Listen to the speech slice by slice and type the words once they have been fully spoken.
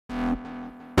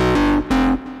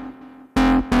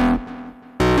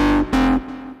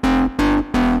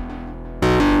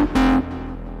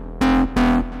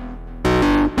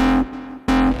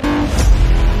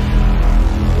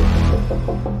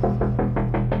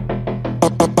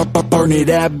burn it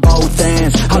at both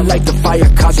ends. I like the fire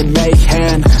causing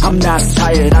mayhem. I'm not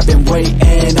tired, I've been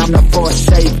waiting. I'm not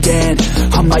forsaken,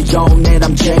 on my own and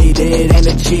I'm jaded.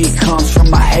 Energy comes from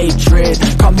my hatred.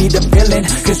 Call me the villain,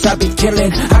 cause I be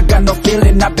killing. I got no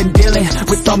feeling, I've been dealing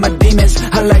with all my demons.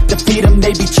 I like to feed them,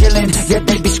 they be chillin', yeah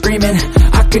they be screaming.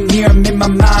 I can hear them in my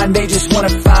mind, they just wanna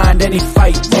find any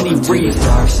fight, any reason.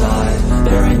 Dark side,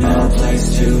 there ain't no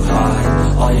place to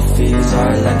hide. All your fears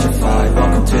are electrified.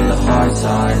 Welcome to the hard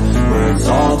side, where it's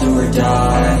all do or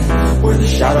die. We're the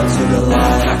shadow to the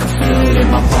light. I can feel it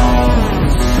in my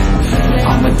bones.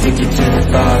 I'm addicted to the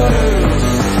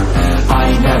thirst. I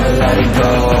ain't never letting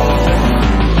go,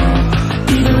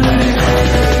 even when it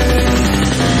hurts.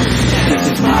 This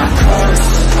is my curse.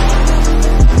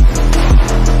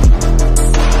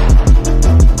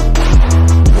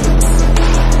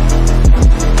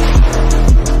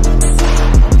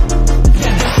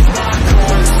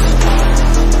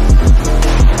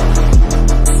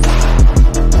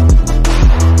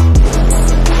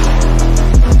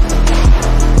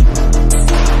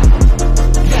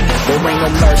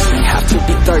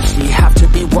 Have to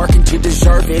be working to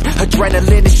deserve it.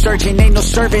 Adrenaline is surging, ain't no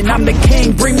serving. I'm the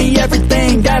king, bring me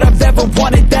everything that I've ever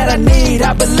wanted, that I need.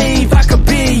 I believe I could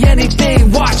be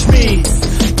anything, watch me.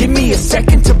 Give me a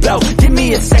second to blow, give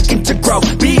me a second to grow.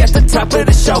 Be at the top of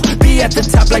the show, be at the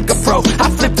top like a pro. I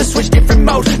flip the switch, different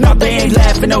mode. No, they ain't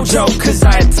laughing, no joke, cause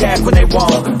I attack when they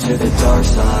won't. Welcome to the dark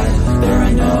side, there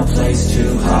ain't no place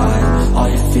to hide. All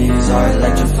your fears are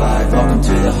electrified. Welcome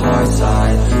to the hard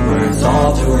side, where it's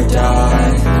all do or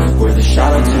die. We're the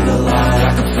shadow to the light.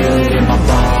 I can feel it in my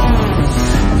bones.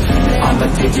 I'm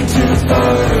addicted to the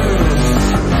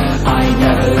thirst. I ain't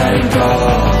never letting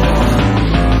go.